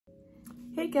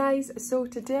Hey guys, so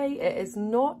today it is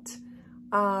not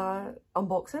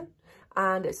unboxing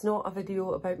and it's not a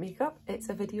video about makeup. It's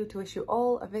a video to wish you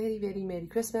all a very Merry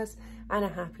Christmas and a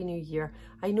Happy New Year.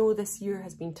 I know this year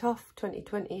has been tough.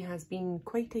 2020 has been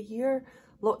quite a year.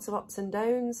 Lots of ups and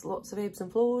downs, lots of ebbs and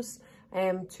flows.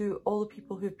 To all the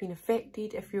people who've been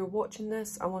affected, if you're watching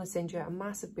this, I want to send you a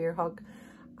massive bear hug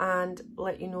and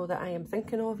let you know that I am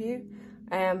thinking of you.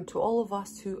 To all of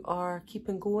us who are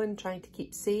keeping going, trying to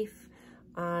keep safe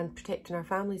and protecting our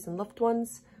families and loved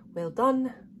ones, well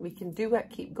done, we can do it,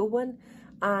 keep going.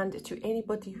 And to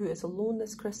anybody who is alone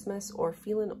this Christmas or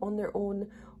feeling on their own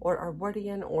or are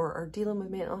worrying or are dealing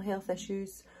with mental health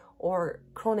issues or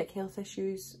chronic health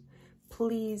issues,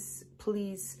 please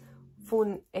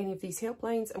phone any of these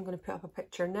helplines. I'm going to put up a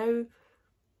picture now.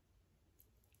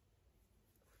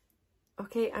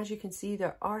 Okay, as you can see,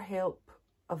 there is help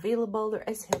available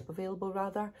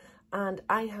rather, and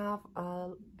I have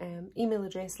a email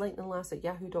address,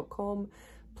 lightninglass@yahoo.com.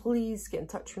 Please get in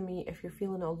touch with me if you're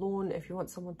feeling alone, if you want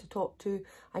someone to talk to.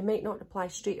 I might not reply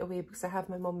straight away because I have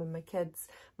my mum and my kids.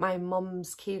 My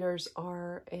mum's carers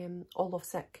are all off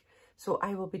sick, so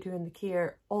I will be doing the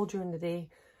care all during the day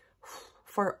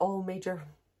for all major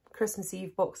Christmas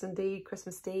Eve, Boxing Day,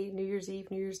 Christmas Day, New Year's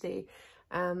Eve, New Year's Day.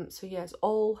 So yes,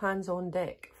 all hands on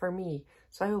deck for me.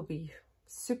 So I will be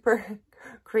super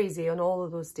crazy on all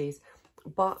of those days.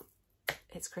 But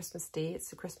it's Christmas Day, it's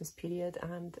the Christmas period,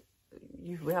 and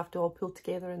we have to all pull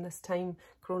together in this time.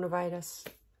 Coronavirus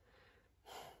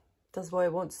does what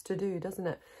it wants to do, doesn't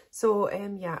it? So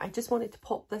yeah, I just wanted to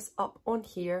pop this up on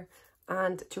here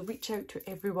and to reach out to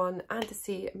everyone and to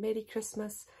say Merry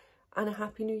Christmas and a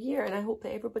Happy New Year. And I hope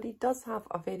that everybody does have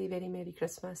a very Merry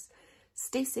Christmas.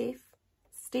 Stay safe,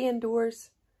 stay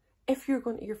indoors. If you're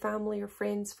going to your family or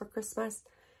friends for Christmas,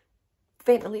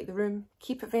 ventilate the room,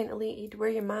 keep it ventilated, wear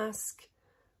your mask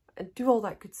and do all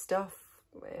that good stuff.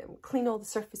 Clean all the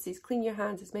surfaces, clean your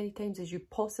hands as many times as you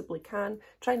possibly can.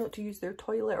 Try not to use their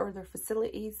toilet or their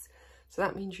facilities, so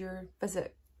that means your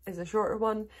visit is a shorter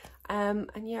one. And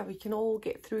yeah, we can all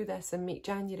get through this and make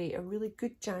January a really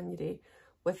good January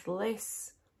with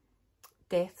less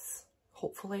deaths,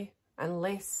 hopefully, and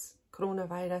less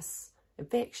coronavirus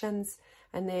infections.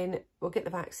 And then we'll get the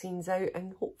vaccines out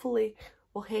and hopefully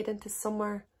we'll head into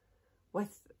summer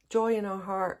with joy in our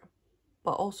heart,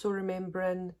 but also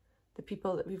remembering the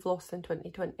people that we've lost in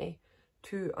 2020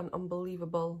 to an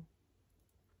unbelievable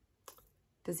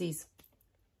disease.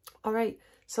 All right,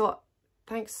 so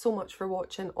thanks so much for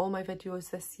watching all my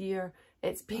videos this year.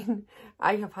 It's been,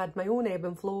 I have had my own ebb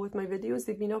and flow with my videos.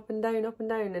 They've been up and down,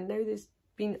 and now there's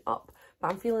been up, but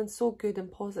I'm feeling so good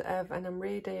and positive and I'm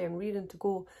ready and rearing to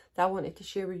go that I wanted to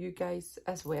share with you guys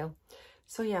as well.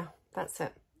 So yeah, that's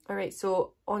it. All right,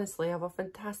 so honestly, have a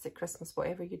fantastic Christmas,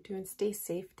 whatever you're doing. Stay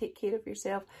safe, take care of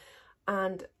yourself,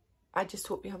 and I just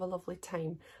hope you have a lovely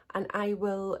time. And I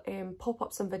will pop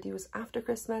up some videos after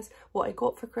Christmas, what I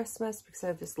got for Christmas, because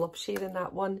I just love sharing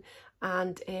that one,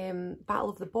 and Battle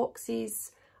of the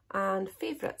Boxes and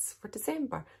favourites for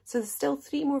December. So there's still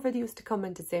 3 more videos to come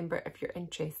in December if you're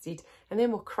interested, and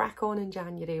then we'll crack on in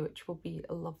January, which will be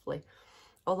lovely.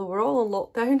 Although we're all on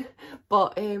lockdown,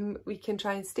 but we can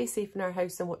try and stay safe in our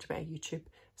house and watch a bit of YouTube,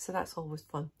 so that's always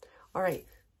fun. All right,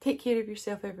 take care of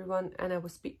yourself everyone, and I will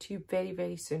speak to you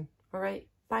very soon. All right,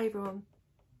 bye everyone.